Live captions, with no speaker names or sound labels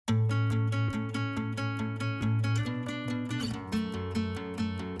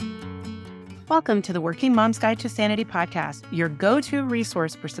Welcome to the Working Mom's Guide to Sanity podcast, your go-to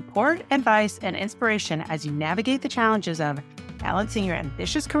resource for support, advice, and inspiration as you navigate the challenges of balancing your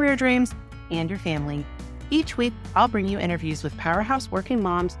ambitious career dreams and your family. Each week, I'll bring you interviews with powerhouse working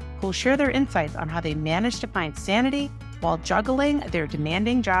moms who will share their insights on how they manage to find sanity while juggling their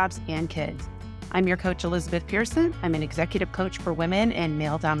demanding jobs and kids. I'm your coach, Elizabeth Pearson. I'm an executive coach for women in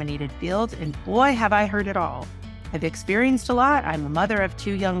male-dominated fields, and boy, have I heard it all. I've experienced a lot. I'm a mother of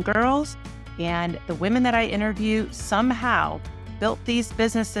 2 young girls, and the women that I interview somehow built these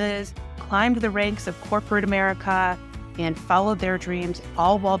businesses, climbed the ranks of corporate America, and followed their dreams,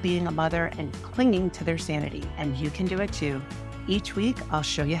 all while being a mother and clinging to their sanity. And you can do it too. Each week, I'll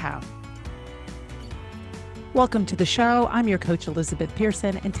show you how. Welcome to the show. I'm your coach, Elizabeth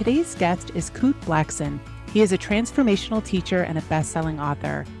Pearson, and today's guest is Kute Blackson. He is a transformational teacher and a best-selling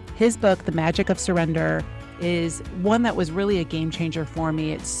author. His book, The Magic of Surrender, is one that was really a game changer for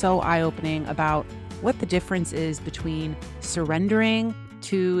me. It's so eye-opening about what the difference is between surrendering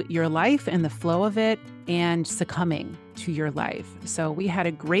to your life and the flow of it and succumbing to your life. So we had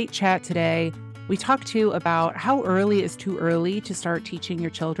a great chat today. We talked too about how early is too early to start teaching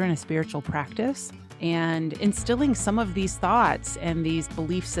your children a spiritual practice and instilling some of these thoughts and these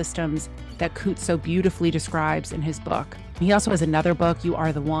belief systems that Kute so beautifully describes in his book. He also has another book, You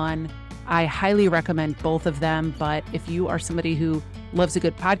Are the One. I highly recommend both of them, but if you are somebody who loves a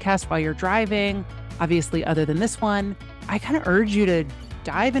good podcast while you're driving, obviously other than this one, I kind of urge you to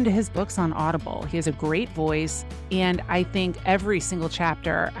dive into his books on Audible. He has a great voice, and I think every single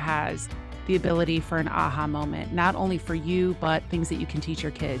chapter has the ability for an aha moment, not only for you, but things that you can teach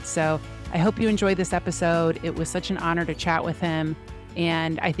your kids. So I hope you enjoyed this episode. It was such an honor to chat with him,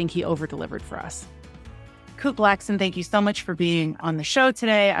 and I think he over-delivered for us. Kute Blackson, thank you so much for being on the show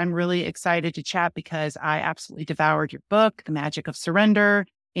today. I'm really excited to chat because I absolutely devoured your book, The Magic of Surrender,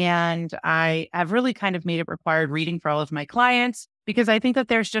 and I have really kind of made it required reading for all of my clients because I think that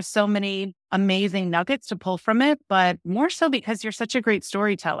there's just so many amazing nuggets to pull from it, but more so because you're such a great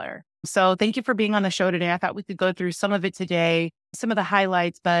storyteller. So thank you for being on the show today. I thought we could go through some of it today, some of the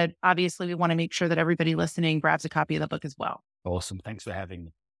highlights, but obviously we want to make sure that everybody listening grabs a copy of the book as well. Awesome. Thanks for having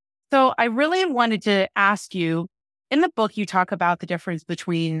me. So I really wanted to ask you, in the book, you talk about the difference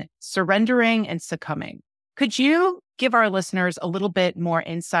between surrendering and succumbing. Could you give our listeners a little bit more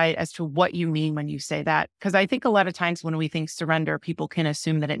insight as to what you mean when you say that? Because I think a lot of times when we think surrender, people can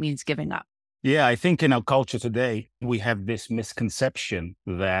assume that it means giving up. Yeah, I think in our culture today, we have this misconception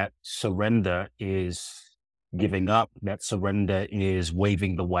that surrender is giving up, that surrender is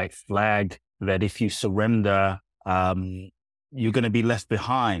waving the white flag, that if you surrender, you're going to be left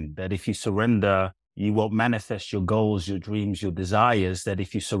behind, that if you surrender, you won't manifest your goals, your dreams, your desires, that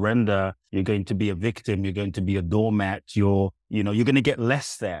if you surrender, you're going to be a victim, you're going to be a doormat, you're going to get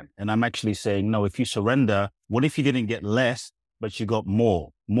less than. And I'm actually saying, no, if you surrender, what if you didn't get less, but you got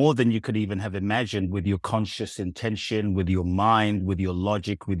more than you could even have imagined with your conscious intention, with your mind, with your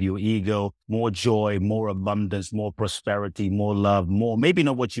logic, with your ego, more joy, more abundance, more prosperity, more love, more, maybe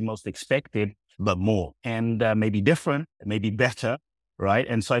not what you most expected, but more, and maybe different, maybe better, right?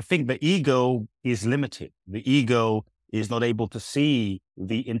 And so I think the ego is limited. The ego is not able to see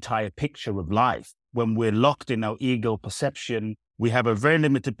the entire picture of life. When we're locked in our ego perception, we have a very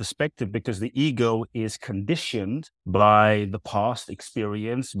limited perspective because the ego is conditioned by the past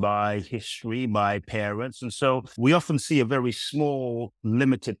experience, by history, by parents. And so we often see a very small,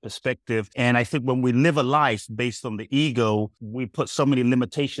 limited perspective. And I think when we live a life based on the ego, we put so many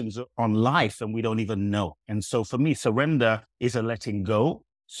limitations on life and we don't even know. And so for me, surrender is a letting go.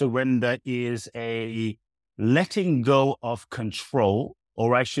 Surrender is a letting go of control,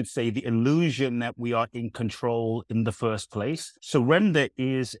 or I should say the illusion that we are in control in the first place. Surrender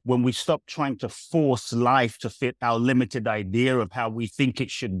is when we stop trying to force life to fit our limited idea of how we think it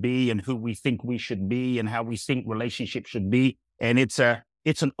should be and who we think we should be and how we think relationships should be. And it's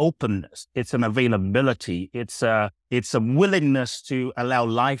an openness, it's an availability, it's a willingness to allow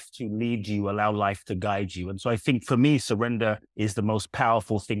life to lead you, allow life to guide you. And so I think for me, surrender is the most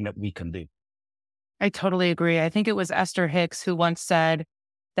powerful thing that we can do. I totally agree. I think it was Esther Hicks who once said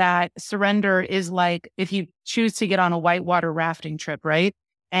that surrender is like if you choose to get on a whitewater rafting trip, right?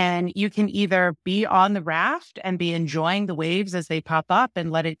 And you can either be on the raft and be enjoying the waves as they pop up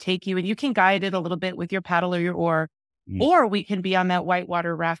and let it take you, and you can guide it a little bit with your paddle or your oar, or we can be on that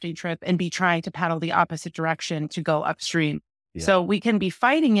whitewater rafting trip and be trying to paddle the opposite direction to go upstream. Yeah. So we can be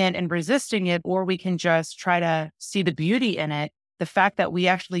fighting it and resisting it, or we can just try to see the beauty in it. The fact that we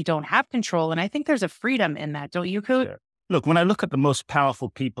actually don't have control. And I think there's a freedom in that. Don't you, Kute? Sure. Look, when I look at the most powerful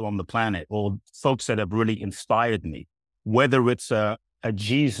people on the planet or folks that have really inspired me, whether it's a a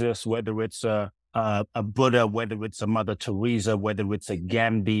Jesus, whether it's a Buddha, whether it's a Mother Teresa, whether it's a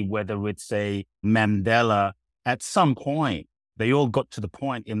Gandhi, whether it's a Mandela, at some point, they all got to the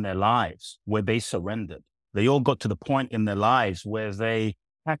point in their lives where they surrendered. They all got to the point in their lives where they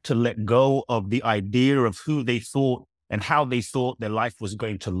had to let go of the idea of who they thought and how they thought their life was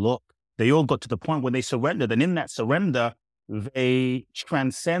going to look. They all got to the point where they surrendered. And in that surrender, they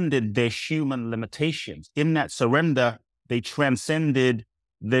transcended their human limitations. In that surrender, they transcended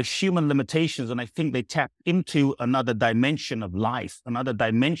their human limitations. And I think they tapped into another dimension of life, another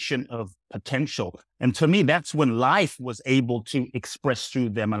dimension of potential. And to me, that's when life was able to express through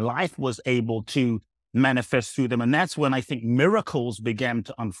them and life was able to manifest through them. And that's when I think miracles began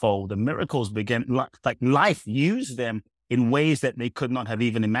to unfold. And miracles began, like life used them in ways that they could not have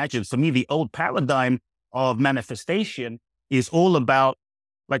even imagined. For me, the old paradigm of manifestation is all about,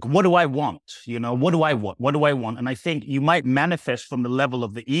 like, what do I want? What do I want? What do I want? And I think you might manifest from the level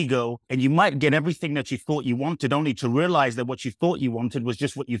of the ego, and you might get everything that you thought you wanted, only to realize that what you thought you wanted was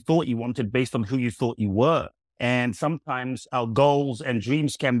just what you thought you wanted based on who you thought you were. And sometimes our goals and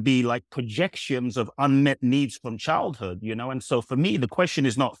dreams can be like projections of unmet needs from childhood, And so for me, the question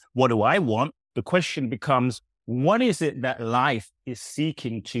is not, what do I want? The question becomes, what is it that life is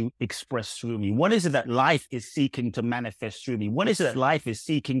seeking to express through me? What is it that life is seeking to manifest through me? What is it that life is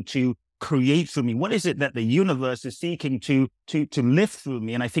seeking to create through me? What is it that the universe is seeking to lift through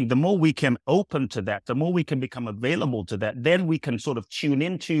me? And I think the more we can open to that, the more we can become available to that, then we can sort of tune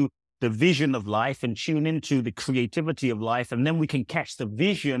into the vision of life and tune into the creativity of life. And then we can catch the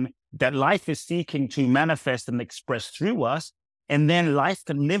vision that life is seeking to manifest and express through us. And then life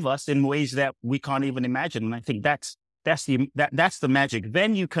can live us in ways that we can't even imagine. And I think that's the magic.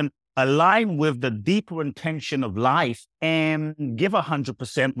 Then you can align with the deeper intention of life and give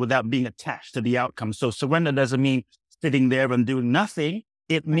 100% without being attached to the outcome. So surrender doesn't mean sitting there and doing nothing.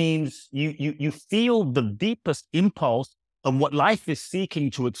 It means you feel the deepest impulse of what life is seeking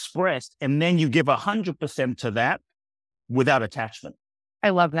to express, and then you give 100% to that without attachment. I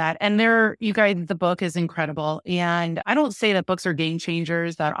love that. And you guys, the book is incredible. And I don't say that books are game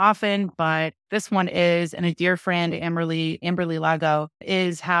changers that often, but this one is. And a dear friend, Amberly Lago,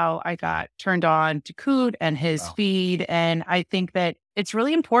 is how I got turned on to Kute and his feed. And I think that it's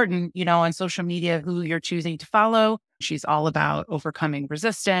really important, on social media, who you're choosing to follow. She's all about overcoming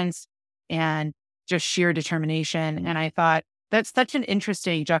resistance and just sheer determination. And I thought, that's such an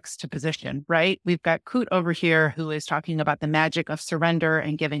interesting juxtaposition, right? We've got Kute over here who is talking about the magic of surrender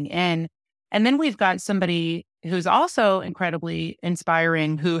and giving in. And then we've got somebody who's also incredibly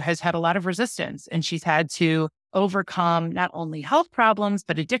inspiring, who has had a lot of resistance, and she's had to overcome not only health problems,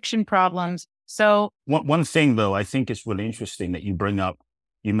 but addiction problems. So one thing, though, I think is really interesting that you bring up,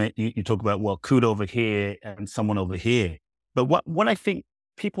 you talk about, well, Kute over here and someone over here. But what I think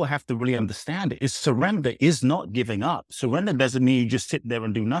people have to really understand is surrender is not giving up. Surrender doesn't mean you just sit there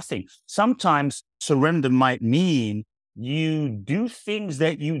and do nothing. Sometimes surrender might mean you do things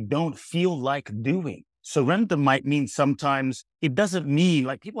that you don't feel like doing. Surrender might mean sometimes it doesn't mean,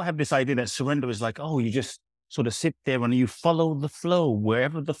 like, people have this idea that surrender is like, oh, you just sort of sit there and you follow the flow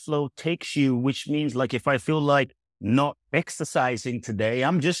wherever the flow takes you, which means, like, if I feel like not exercising today,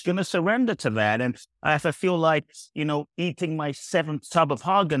 I'm just going to surrender to that. And if I feel like, eating my 7th tub of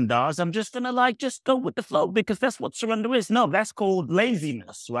Haagen-Dazs, I'm just going to just go with the flow, because that's what surrender is. No, that's called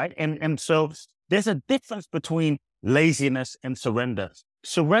laziness, right? And so there's a difference between laziness and surrender.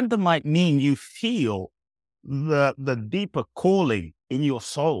 Surrender might mean you feel the deeper calling in your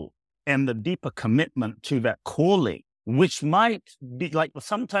soul and the deeper commitment to that calling, which might be like,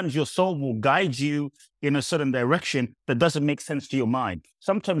 sometimes your soul will guide you in a certain direction that doesn't make sense to your mind.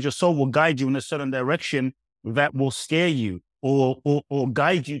 Sometimes your soul will guide you in a certain direction that will scare you, or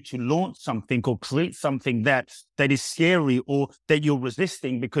guide you to launch something or create something that is scary, or that you're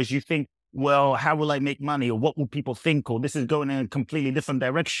resisting because you think, well, how will I make money? Or what will people think? Or this is going in a completely different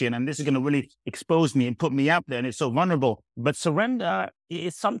direction, and this is going to really expose me and put me out there, and it's so vulnerable. But surrender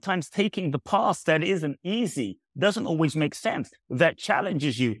is sometimes taking the path that isn't easy, doesn't always make sense, that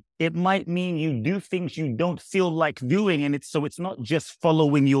challenges you. It might mean you do things you don't feel like doing, and it's not just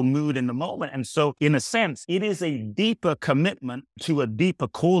following your mood in the moment. And so, in a sense, it is a deeper commitment to a deeper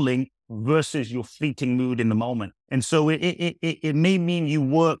calling versus your fleeting mood in the moment. And so it may mean you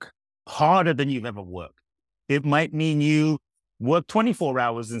work harder than you've ever worked. It might mean you work 24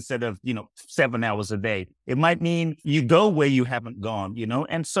 hours instead of, 7 hours a day. It might mean you go where you haven't gone,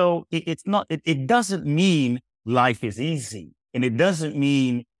 And so it doesn't mean life is easy. And it doesn't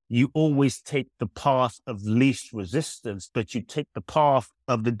mean you always take the path of least resistance, but you take the path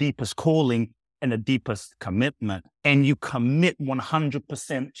of the deepest calling and the deepest commitment. And you commit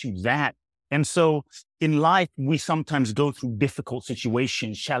 100% to that. And so in life, we sometimes go through difficult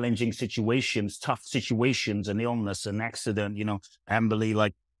situations, challenging situations, tough situations, an illness, an accident,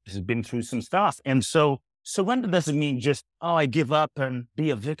 Amberly has been through some stuff. And so surrender doesn't mean just, I give up and be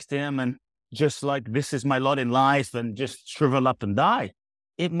a victim and just this is my lot in life and just shrivel up and die.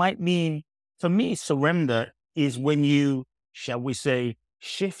 It might mean, for me, surrender is when you, shall we say,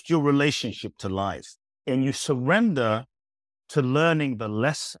 shift your relationship to life and you surrender to learning the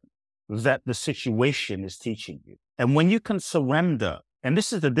lesson that the situation is teaching you. And when you can surrender, and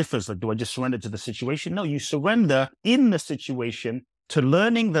this is the difference, do I just surrender to the situation? No, you surrender in the situation to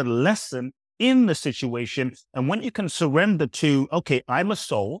learning the lesson in the situation. And when you can surrender to, okay, I'm a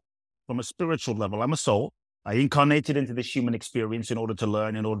soul from a spiritual level, I'm a soul. I incarnated into this human experience in order to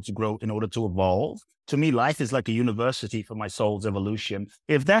learn, in order to grow, in order to evolve. To me, life is like a university for my soul's evolution.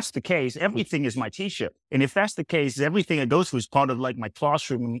 If that's the case, everything is my teacher. And if that's the case, everything I go through is part of my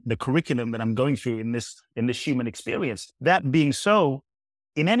classroom, the curriculum that I'm going through in this human experience. That being so,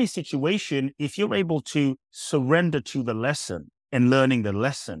 in any situation, if you're able to surrender to the lesson and learning the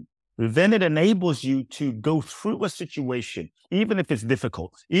lesson, then it enables you to go through a situation, even if it's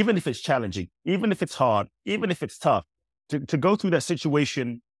difficult, even if it's challenging, even if it's hard, even if it's tough, to go through that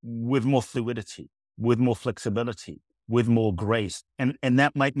situation with more fluidity, with more flexibility, with more grace. And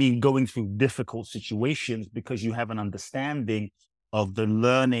that might mean going through difficult situations because you have an understanding of the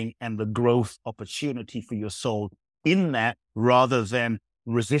learning and the growth opportunity for your soul in that, rather than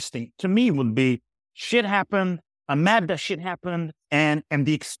resisting. To me, would be shit happened. I'm mad that shit happened, and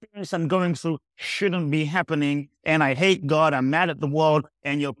the experience I'm going through shouldn't be happening. And I hate God. I'm mad at the world,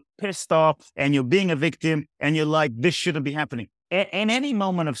 and you're pissed off, and you're being a victim, and you're like, this shouldn't be happening. In any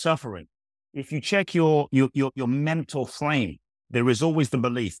moment of suffering, if you check your mental frame, there is always the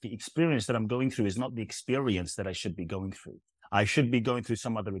belief, the experience that I'm going through is not the experience that I should be going through. I should be going through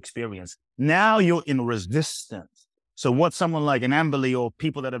some other experience. Now you're in resistance. So what someone like an Amberly or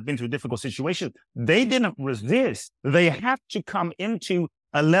people that have been through difficult situations, they didn't resist. They have to come into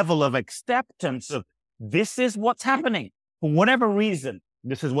a level of acceptance of this is what's happening. For whatever reason,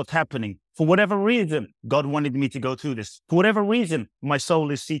 this is what's happening. For whatever reason, God wanted me to go through this. For whatever reason, my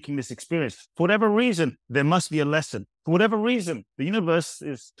soul is seeking this experience. For whatever reason, there must be a lesson. For whatever reason, the universe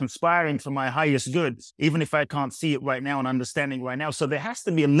is conspiring for my highest good, even if I can't see it right now and understanding right now. So there has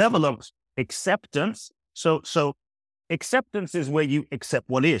to be a level of acceptance. So acceptance is where you accept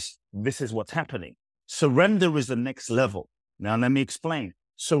what is. This is what's happening. Surrender is the next level. Now, let me explain.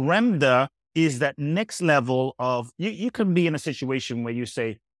 Surrender is that next level of, you can be in a situation where you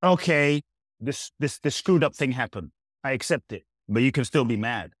say, okay, this screwed up thing happened. I accept it, but you can still be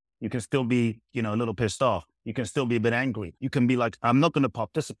mad. You can still be, a little pissed off. You can still be a bit angry. You can be like, I'm not going to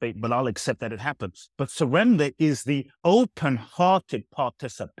participate, but I'll accept that it happened. But surrender is the open-hearted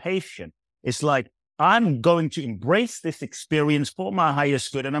participation. It's like, I'm going to embrace this experience for my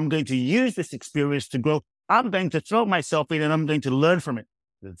highest good, and I'm going to use this experience to grow. I'm going to throw myself in, and I'm going to learn from it.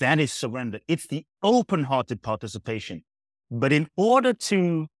 That is surrender. It's the open-hearted participation. But in order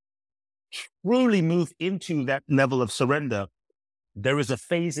to truly move into that level of surrender, there is a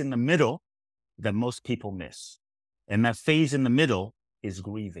phase in the middle that most people miss. And that phase in the middle is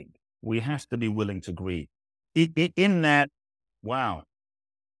grieving. We have to be willing to grieve. In that, wow.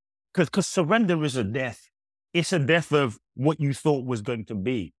 Because surrender is a death. It's a death of what you thought was going to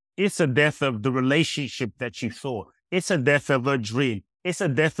be. It's a death of the relationship that you thought. It's a death of a dream. It's a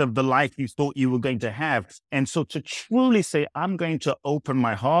death of the life you thought you were going to have. And so to truly say, I'm going to open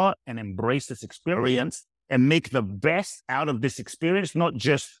my heart and embrace this experience and make the best out of this experience, not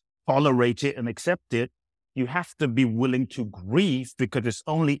just tolerate it and accept it. You have to be willing to grieve, because it's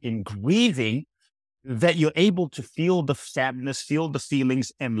only in grieving that you're able to feel the sadness, feel the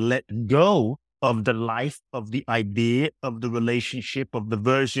feelings, and let go of the life, of the idea, of the relationship, of the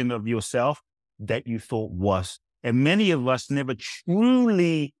version of yourself that you thought was. And many of us never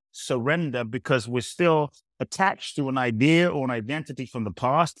truly surrender because we're still attached to an idea or an identity from the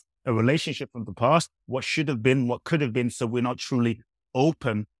past, a relationship from the past, what should have been, what could have been. So we're not truly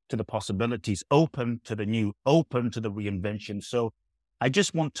open to the possibilities, open to the new, open to the reinvention. So I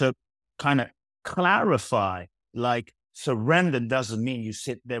just want to kind of clarify, like, surrender doesn't mean you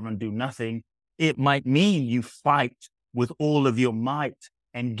sit there and do nothing. It might mean you fight with all of your might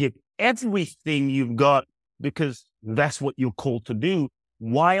and give everything you've got, because that's what you're called to do,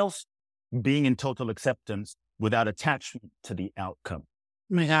 whilst being in total acceptance without attachment to the outcome.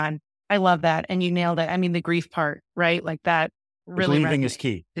 Oh my God, I love that. And you nailed it. I mean, the grief part, right? Like that really grieving is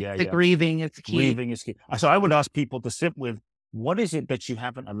key. The grieving is key. Grieving is key. So I would ask people to sit with what is it that you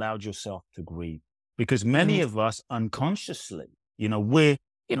haven't allowed yourself to grieve? Because many of us unconsciously, we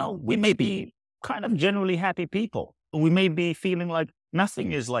may be kind of generally happy people. We may be feeling like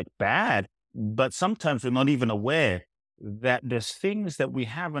nothing is like bad, but sometimes we're not even aware that there's things that we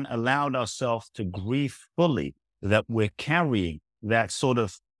haven't allowed ourselves to grieve fully, that we're carrying, that sort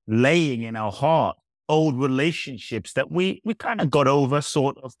of laying in our heart, old relationships that we kind of got over,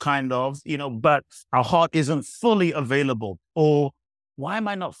 but our heart isn't fully available. Or why am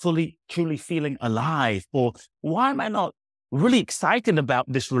I not fully, truly feeling alive? Or why am I not really excited about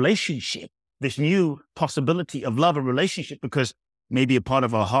this relationship, this new possibility of love and relationship? Because maybe a part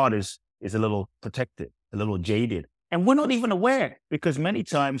of our heart is a little protected, a little jaded. And we're not even aware, because many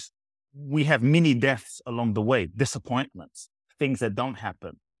times we have mini deaths along the way, disappointments, things that don't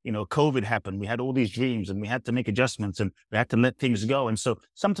happen. COVID happened. We had all these dreams and we had to make adjustments and we had to let things go. And so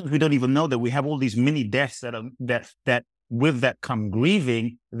sometimes we don't even know that we have all these mini deaths that with that come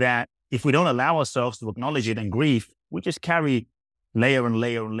grieving, that if we don't allow ourselves to acknowledge it and grieve, we just carry layer and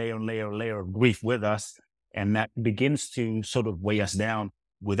layer and layer and layer and layer of grief with us. And that begins to sort of weigh us down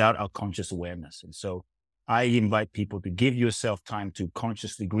without our conscious awareness. And so I invite people to give yourself time to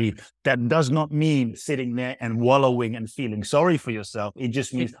consciously grieve. That does not mean sitting there and wallowing and feeling sorry for yourself. It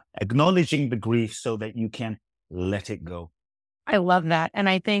just means acknowledging the grief so that you can let it go. I love that. And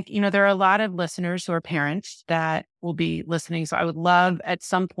I think, there are a lot of listeners who are parents that will be listening. So I would love at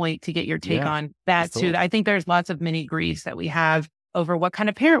some point to get your take on that too. I think there's lots of mini griefs that we have over what kind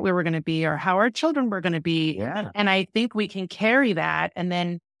of parent we were going to be or how our children were going to be. Yeah. And I think we can carry that. And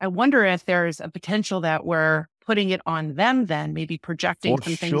then I wonder if there's a potential that we're putting it on them then, maybe projecting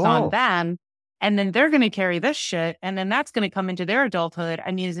some things on them. And then they're going to carry this shit. And then that's going to come into their adulthood.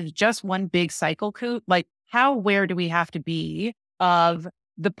 I mean, is it just one big cycle, Kute? Like, how aware do we have to be of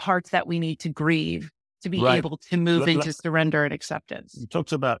the parts that we need to grieve to be able to move into surrender and acceptance? You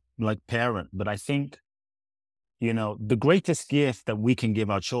talked about like parent, but I think, the greatest gift that we can give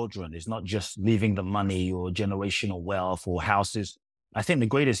our children is not just leaving them money or generational wealth or houses. I think the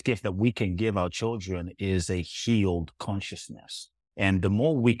greatest gift that we can give our children is a healed consciousness. And the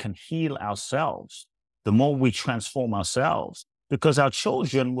more we can heal ourselves, the more we transform ourselves, because our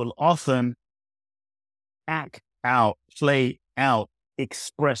children will often act out, play out,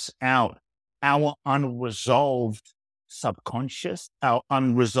 express out our unresolved subconscious, our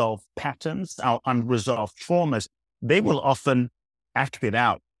unresolved patterns, our unresolved traumas. They will often act it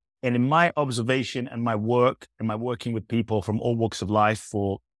out. And in my observation and my work and my working with people from all walks of life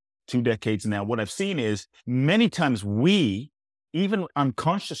for 2 decades now, what I've seen is many times we, even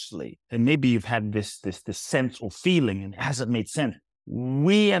unconsciously, and maybe you've had this sense or feeling and it hasn't made sense,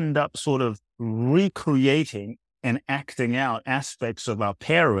 we end up sort of recreating and acting out aspects of our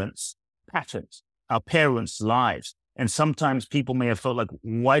parents' patterns, our parents' lives. And sometimes people may have felt like,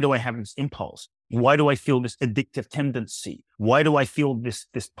 why do I have this impulse? Why do I feel this addictive tendency? Why do I feel this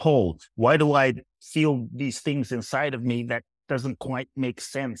pull? Why do I feel these things inside of me that doesn't quite make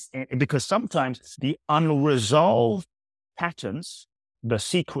sense? And because sometimes the unresolved patterns, the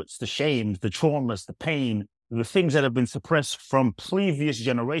secrets, the shames, the traumas, the pain, the things that have been suppressed from previous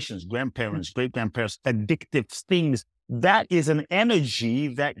generations, grandparents, great-grandparents, addictive things, that is an energy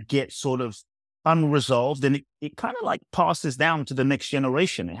that gets sort of unresolved, and it kind of like passes down to the next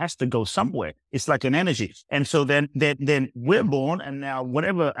generation. It has to go somewhere. It's like an energy. And so then we're born, and now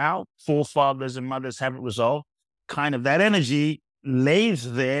whatever our forefathers and mothers haven't resolved, kind of that energy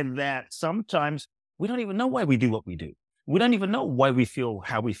lays there that sometimes we don't even know why we do what we do. We don't even know why we feel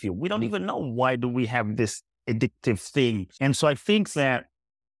how we feel. We don't even know why do we have this addictive thing. And so I think that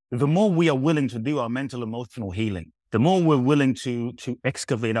the more we are willing to do our mental, emotional healing, the more we're willing to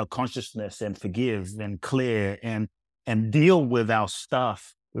excavate our consciousness and forgive and clear and deal with our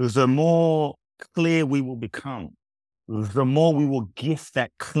stuff, the more clear we will become, the more we will give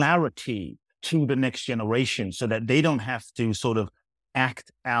that clarity to the next generation so that they don't have to sort of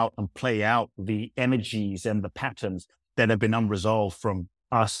act out and play out the energies and the patterns that have been unresolved from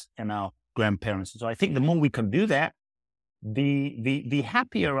us and our grandparents. So I think the more we can do that, the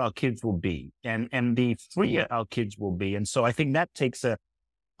happier our kids will be and the freer our kids will be. And so I think that takes a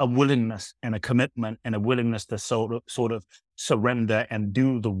willingness and a commitment and a willingness to sort of surrender and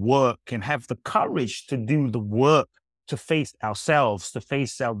do the work and have the courage to do the work, to face ourselves, to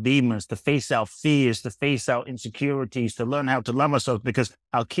face our demons, to face our fears, to face our insecurities, to learn how to love ourselves, because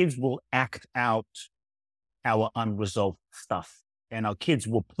our kids will act out our unresolved stuff and our kids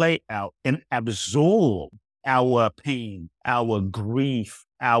will play out and absorb our pain, our grief,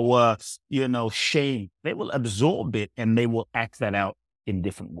 our, shame. They will absorb it and they will act that out in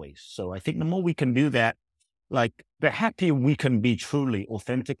different ways. So I think the more we can do that, like the happier we can be truly,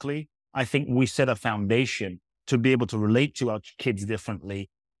 authentically, I think we set a foundation to be able to relate to our kids differently,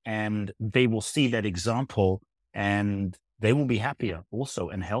 and they will see that example, and they will be happier also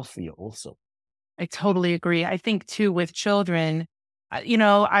and healthier also. I totally agree. I think too with children,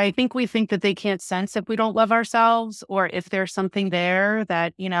 I think we think that they can't sense if we don't love ourselves or if there's something there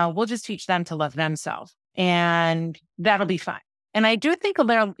that, we'll just teach them to love themselves and that'll be fine. And I do think a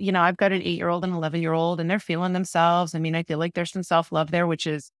little, I've got an 8-year-old and 11-year-old and they're feeling themselves. I mean, I feel like there's some self-love there, which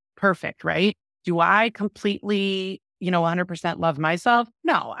is perfect, right? Do I completely, 100% love myself?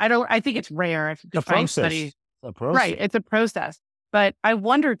 No, I don't. I think it's rare if you The could find somebody. process, the Right. process. It's a process. But I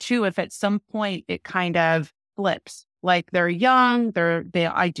wonder too if at some point it kind of flips. Like they're young,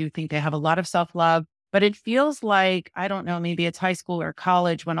 I do think they have a lot of self-love, but it feels like, I don't know, maybe it's high school or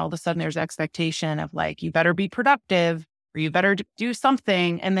college when all of a sudden there's expectation of like, you better be productive or you better do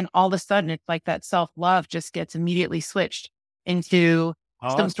something. And then all of a sudden it's like that self-love just gets immediately switched into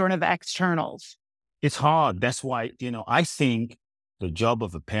some Hard. sort of externals. It's hard. That's why, I think the job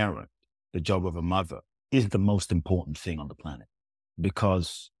of a parent, the job of a mother is the most important thing on the planet,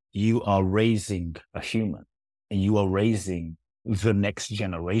 because you are raising a human and you are raising the next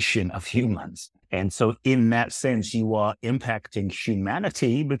generation of humans. And so in that sense, you are impacting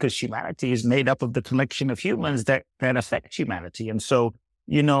humanity, because humanity is made up of the collection of humans that affect humanity. And so,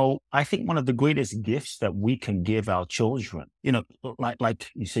 I think one of the greatest gifts that we can give our children,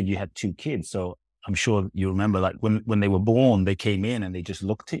 like you said, you had 2 kids. So I'm sure you remember, like when they were born, they came in and they just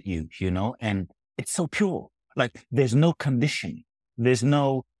looked at you, and it's so pure. Like there's no conditioning. There's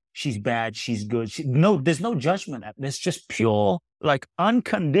no, she's bad, she's good. No, there's no judgment. There's just pure, like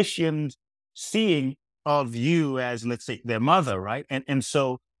unconditioned seeing of you as, let's say, their mother, right? And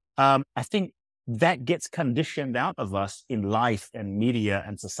so I think that gets conditioned out of us in life and media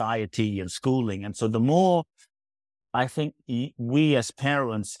and society and schooling. And so the more I think we as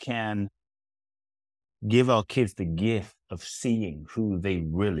parents can give our kids the gift of seeing who they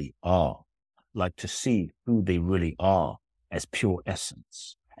really are, like to see who they really are as pure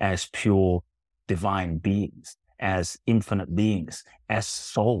essence, as pure divine beings, as infinite beings, as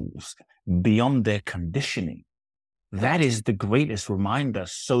souls beyond their conditioning. That is the greatest reminder,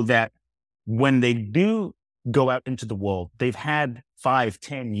 so that when they do go out into the world, they've had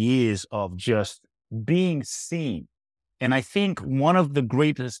 5-10 years of just being seen. And I think one of the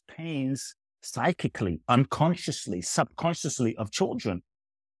greatest pains psychically, unconsciously, subconsciously of children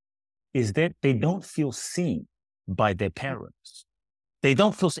is that they don't feel seen by their parents. They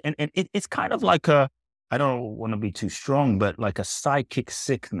don't feel, and it's kind of like I don't want to be too strong, but like a psychic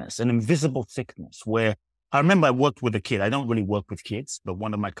sickness, an invisible sickness, where I remember I worked with a kid. I don't really work with kids, but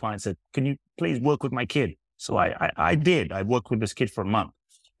one of my clients said, can you please work with my kid? So I did. I worked with this kid for a month,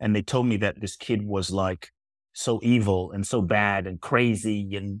 and they told me that this kid was like so evil and so bad and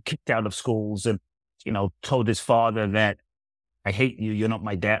crazy and kicked out of schools, and, told his father that, I hate you, you're not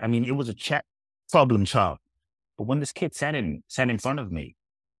my dad. I mean, it was a problem child. But when this kid sat in front of me,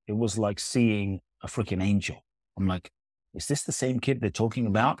 it was like seeing a freaking angel. I'm like, is this the same kid they're talking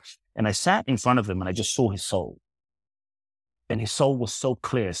about? And I sat in front of him and I just saw his soul. And his soul was so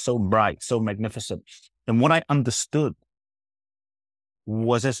clear, so bright, so magnificent. And what I understood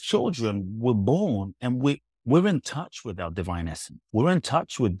was, as children, we're born and we're in touch with our divine essence. We're in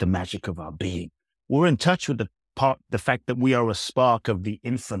touch with the magic of our being. We're in touch with the fact that we are a spark of the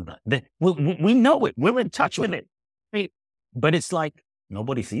infinite. We know it. We're in touch with it. Right? But it's like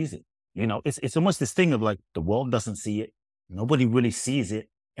nobody sees it. It's almost this thing of like the world doesn't see it. Nobody really sees it.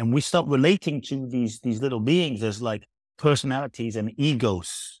 And we start relating to these little beings as like personalities and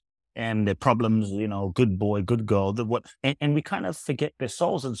egos and their problems, good boy, good girl, and we kind of forget their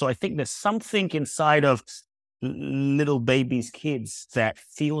souls. And so I think there's something inside of little babies, kids, that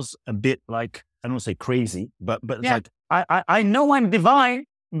feels a bit like, I don't want to say crazy, but it's like, I know I'm divine,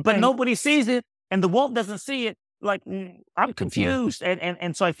 but nobody sees it and the world doesn't see it. Like, I'm confused.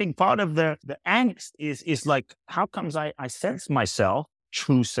 And so I think part of the angst is like, how comes I sense myself,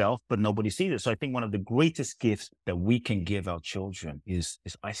 true self, but nobody sees it? So I think one of the greatest gifts that we can give our children is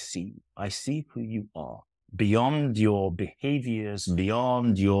I see who you are beyond your behaviors,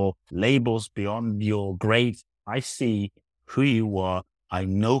 beyond your labels, beyond your grades. I see who you are. I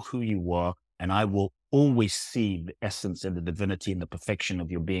know who you are, and I will always see the essence and the divinity and the perfection of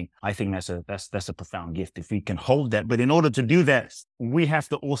your being. I think that's a profound gift if we can hold that. But in order to do that, we have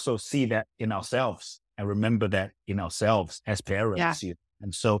to also see that in ourselves and remember that in ourselves as parents. Yeah.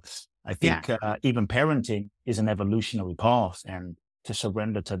 And so I think even parenting is an evolutionary path, and to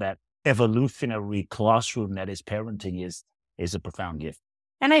surrender to that evolutionary classroom that is parenting is a profound gift.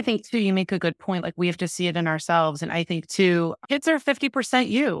 And I think too, you make a good point. Like we have to see it in ourselves. And I think too, kids are 50%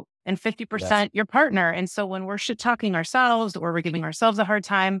 you and Yes. 50% your partner. And so when we're shit talking ourselves or we're giving ourselves a hard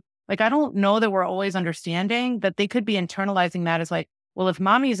time, like I don't know that we're always understanding that they could be internalizing that as like, well, if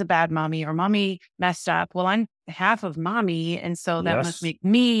mommy is a bad mommy or mommy messed up, well, I'm half of mommy. And so that must Yes. make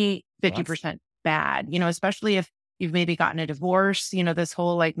me Yes. 50% bad, especially if you've maybe gotten a divorce, this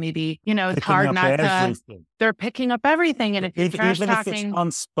whole like maybe, it's Picking hard up not to, everything. they're picking up everything. And if you're trash Even if it's talking,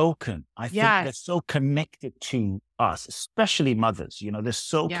 unspoken, I think they're yes. so connected to us, especially mothers. They're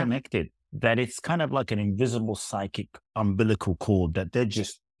so Yeah. connected that it's kind of like an invisible psychic umbilical cord that they're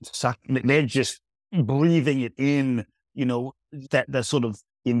just breathing it in, that sort of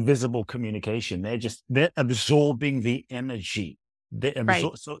invisible communication. They're absorbing the energy. Right.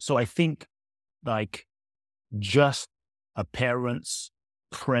 So I think like just a parent's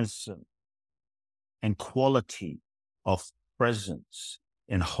presence and quality of presence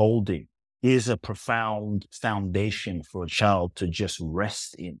and holding is a profound foundation for a child to just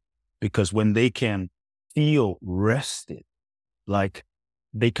rest in. Because when they can feel rested, like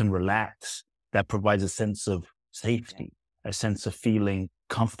they can relax, that provides a sense of safety, a sense of feeling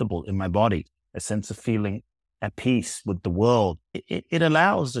comfortable in my body, a sense of feeling at peace with the world. It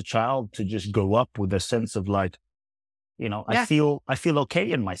allows the child to just grow up with a sense of like, I Yeah. feel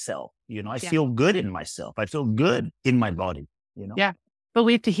okay in myself. I Yeah. feel good in myself. I feel good in my body, Yeah. But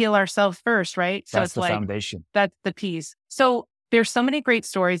we have to heal ourselves first, right? So that's it's the like, foundation. that's the piece. So there's so many great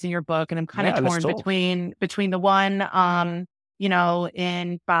stories in your book, and I'm kind of Yeah. Let's torn talk. between the one,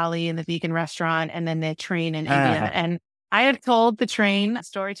 in Bali in the vegan restaurant and then the train in India. And I have told the train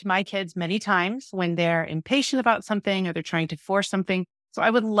story to my kids many times when they're impatient about something or they're trying to force something. So I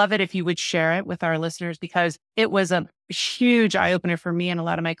would love it if you would share it with our listeners because it was a huge eye opener for me and a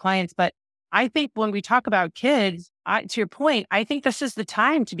lot of my clients. But I think when we talk about kids, to your point, I think this is the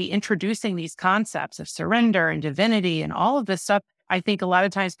time to be introducing these concepts of surrender and divinity and all of this stuff. I think a lot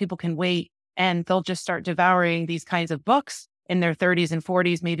of times people can wait and they'll just start devouring these kinds of books in their 30s and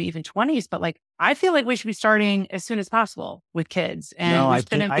 40s, maybe even 20s. But like, I feel like we should be starting as soon as possible with kids and No, we I think,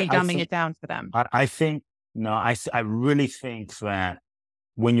 shouldn't be I dumbing think, it down for them. I think, no, I really think that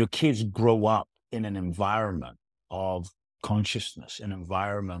when your kids grow up in an environment of consciousness, an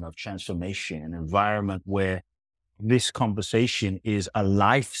environment of transformation, an environment where this conversation is a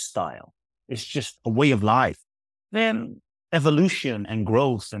lifestyle, it's just a way of life, then evolution and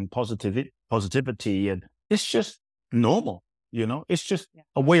growth and positivity, and it's just normal, it's just Yeah.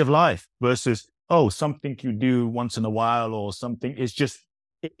 a way of life versus, oh, something you do once in a while or something. It's just,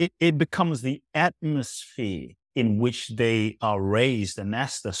 it becomes the atmosphere in which they are raised, and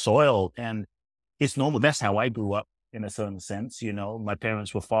that's the soil. And it's normal. That's how I grew up in a certain sense. My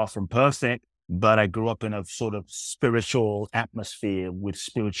parents were far from perfect, but I grew up in a sort of spiritual atmosphere with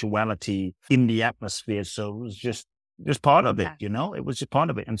spirituality in the atmosphere. So it was just part of it, Yeah. it was just part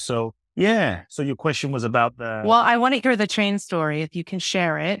of it. And so, yeah. So your question was about Well, I want to hear the train story if you can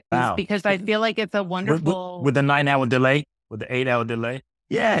share it, wow, because I feel like it's a wonderful. with the 9 hour delay, with the 8 hour delay.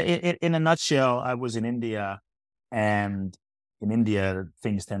 Yeah. In a nutshell, I was in India, and in India,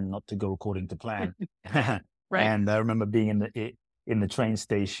 things tend not to go according to plan. Right. And I remember being in the train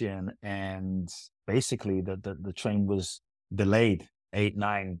station, and basically the train was delayed 8,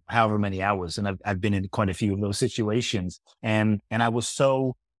 9, however many hours. And I've been in quite a few of those situations. And I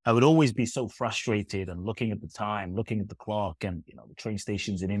would always be so frustrated and looking at the time, looking at the clock. And, the train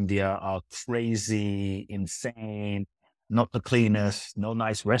stations in India are crazy, insane, not the cleanest, no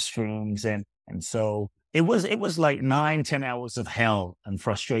nice restrooms. And so it was like 9, 10 hours of hell and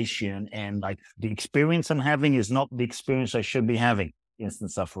frustration. And like the experience I'm having is not the experience I should be having,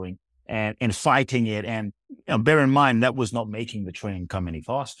 instant suffering and fighting it. And bear in mind, that was not making the train come any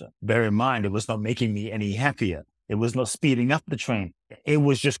faster. Bear in mind, it was not making me any happier. It was not speeding up the train. It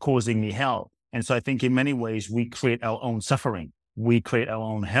was just causing me hell. And so I think in many ways, we create our own suffering. We create our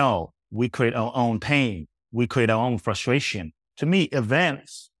own hell. We create our own pain. We create our own frustration. To me,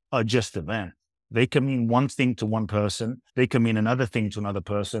 events are just events. They can mean one thing to one person. They can mean another thing to another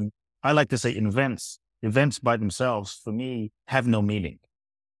person. I like to say events by themselves, for me, have no meaning.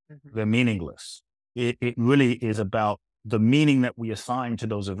 They're meaningless. It really is about the meaning that we assign to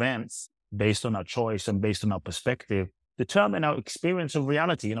those events based on our choice and based on our perspective, determine our experience of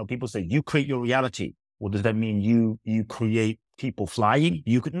reality. People say, you create your reality. Well, does that mean you create people flying?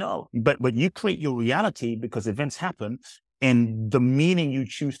 You could know, but you create your reality because events happen, and the meaning you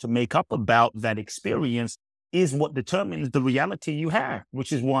choose to make up about that experience is what determines the reality you have,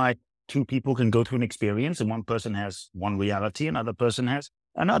 which is why two people can go through an experience and one person has one reality, another person has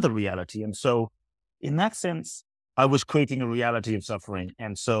another reality. And so in that sense, I was creating a reality of suffering.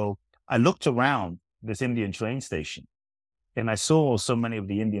 And so I looked around this Indian train station and I saw so many of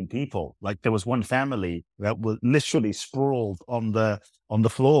the Indian people. Like there was one family that was literally sprawled on the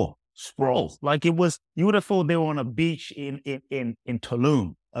floor, sprawled. Like it was, you would have thought they were on a beach in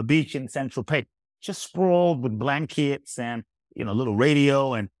Tulum, a beach in Central Park, just sprawled with blankets and, little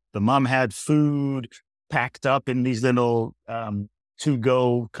radio. And the mom had food packed up in these little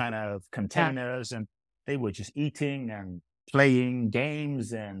to-go kind of containers. And they were just eating and playing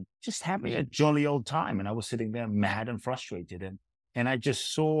games and just having a jolly old time. And I was sitting there mad and frustrated. And I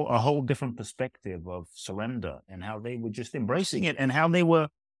just saw a whole different perspective of surrender and how they were just embracing it and how they were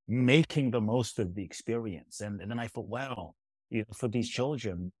making the most of the experience. And then I thought, wow, for these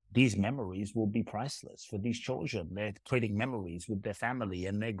children, these memories will be priceless. For these children, they're creating memories with their family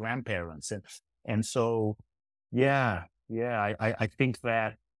and their grandparents. And so, I think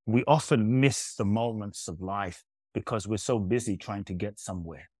that we often miss the moments of life because we're so busy trying to get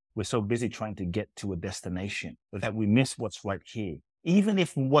somewhere. We're so busy trying to get to a destination that we miss what's right here. Even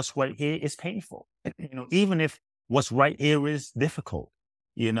if what's right here is painful, even if what's right here is difficult,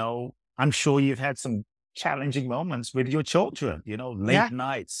 I'm sure you've had some challenging moments with your children, late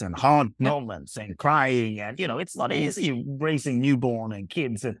nights and hard moments and crying. And, it's not easy raising newborn and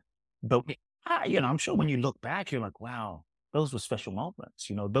kids. But I'm sure when you look back, you're like, wow, those were special moments.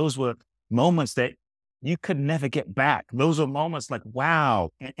 Those were moments that you could never get back. Those are moments like, wow.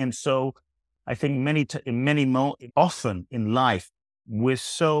 And so I think often in life, we're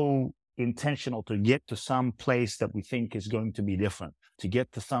so intentional to get to some place that we think is going to be different, to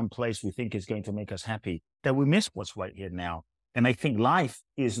get to some place we think is going to make us happy, that we miss what's right here now. And I think life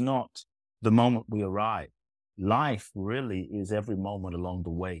is not the moment we arrive. Life really is every moment along the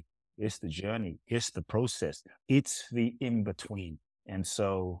way. It's the journey. It's the process. It's the in-between. And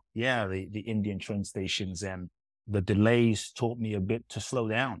so, the Indian train stations and the delays taught me a bit to slow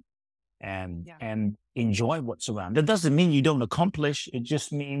down and enjoy what's around. That doesn't mean you don't accomplish. It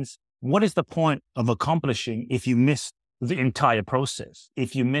just means, what is the point of accomplishing if you miss the entire process,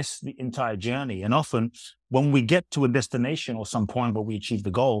 if you miss the entire journey? And often when we get to a destination or some point where we achieve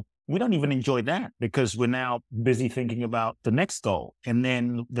the goal, we don't even enjoy that because we're now busy thinking about the next goal and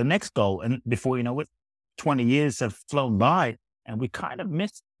then the next goal. And before you know it, 20 years have flown by. And we kind of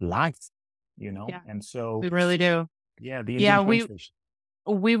miss life, and so we really do. Yeah, the Indian train station.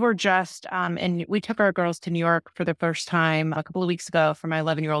 We were just, and we took our girls to New York for the first time a couple of weeks ago for my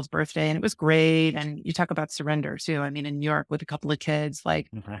 11-year-old's birthday, and it was great. And you talk about surrender too. I mean, in New York with a couple of kids, like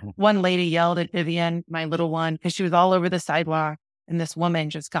one lady yelled at Vivian, my little one, because she was all over the sidewalk, and this woman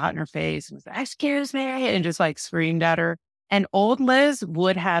just got in her face and was like, "Excuse me," and just like screamed at her. And old Liz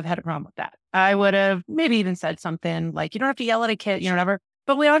would have had a problem with that. I would have maybe even said something like, "You don't have to yell at a kid, whatever."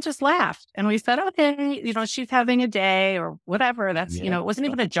 But we all just laughed and we said, "Okay, she's having a day or whatever." That's, it wasn't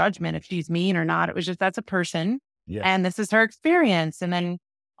even a judgment if she's mean or not. It was just, that's a person and this is her experience. And then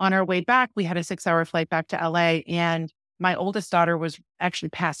on our way back, we had a 6-hour flight back to LA, and my oldest daughter was actually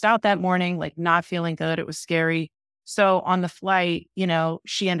passed out that morning, like not feeling good. It was scary. So on the flight,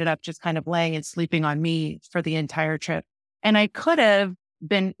 she ended up just kind of laying and sleeping on me for the entire trip. And I could have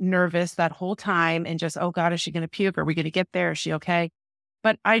been nervous that whole time and just, oh God, is she going to puke? Are we going to get there? Is she okay?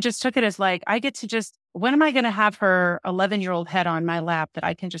 But I just took it as like, I get to just, when am I going to have her 11-year-old head on my lap that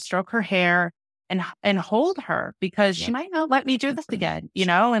I can just stroke her hair and hold her, because she might not let me do this again,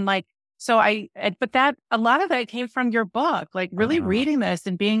 And like, so but that, a lot of that came from your book, like really reading this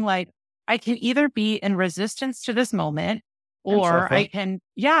and being like, I can either be in resistance to this moment, or I can,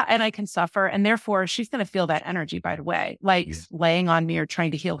 and I can suffer. And therefore she's going to feel that energy, by the way, like laying on me or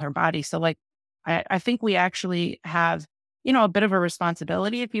trying to heal her body. So like, I think we actually have, a bit of a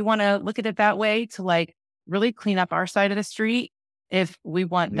responsibility, if you want to look at it that way, to like really clean up our side of the street. If we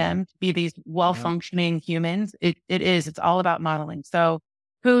want them to be these well-functioning humans, it's all about modeling. So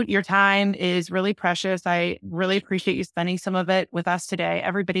Kute, your time is really precious. I really appreciate you spending some of it with us today.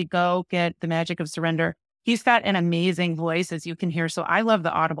 Everybody go get The Magic of Surrender. He's got an amazing voice, as you can hear. So I love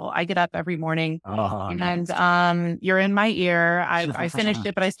the Audible. I get up every morning and you're in my ear. I finished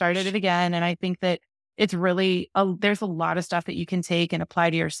it, but I started it again. And I think that it's really, there's a lot of stuff that you can take and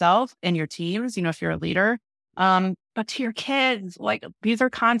apply to yourself and your teams, if you're a leader. But to your kids, like, these are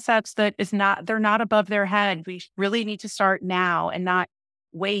concepts that they're not above their head. We really need to start now and not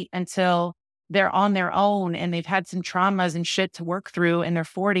wait until they're on their own and they've had some traumas and shit to work through and they're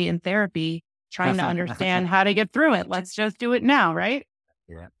 40 in therapy, trying to understand how to get through it. Let's just do it now, right?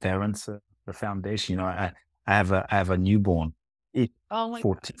 Yeah, parents are the foundation. I have a newborn,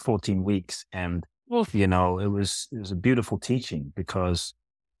 14 weeks, and it was a beautiful teaching because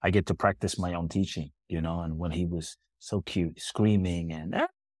I get to practice my own teaching. and when he was so cute, screaming and,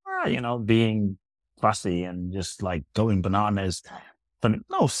 being fussy and just like going bananas for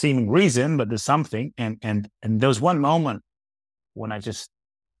no seeming reason, but there's something. And there was one moment when at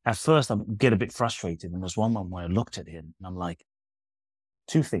first I get a bit frustrated. And there's one moment when I looked at him and I'm like,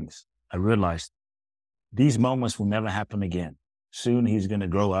 two things. I realized these moments will never happen again. Soon he's going to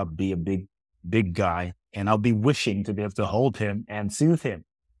grow up, be a big guy, and I'll be wishing to be able to hold him and soothe him.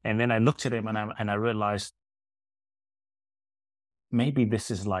 And then I looked at him and I realized maybe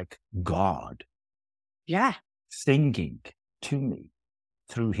this is like God. Yeah. Singing to me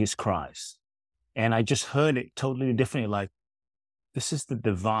through his cries. And I just heard it totally differently. Like, this is the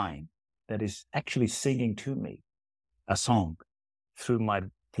divine that is actually singing to me a song through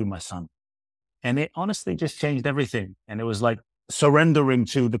my son. And it honestly just changed everything. And it was like surrendering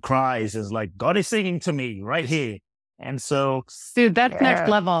to the cries is like, God is singing to me right here. And so, dude, that's next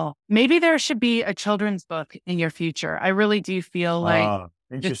level. Maybe there should be a children's book in your future. I really do feel like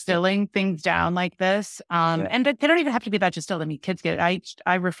distilling things down like this. And they don't even have to be that distilled. I mean, kids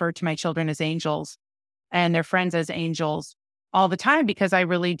I refer to my children as angels and their friends as angels all the time, because I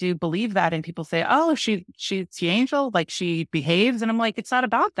really do believe that. And people say, oh, she's the angel, like she behaves. And I'm like, it's not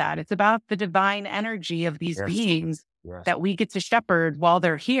about that. It's about the divine energy of these beings that we get to shepherd while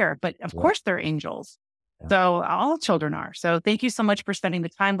they're here. But of course they're angels. So all children are. So thank you so much for spending the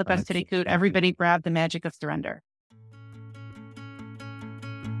time with us today, Kute. Everybody grab The Magic of Surrender.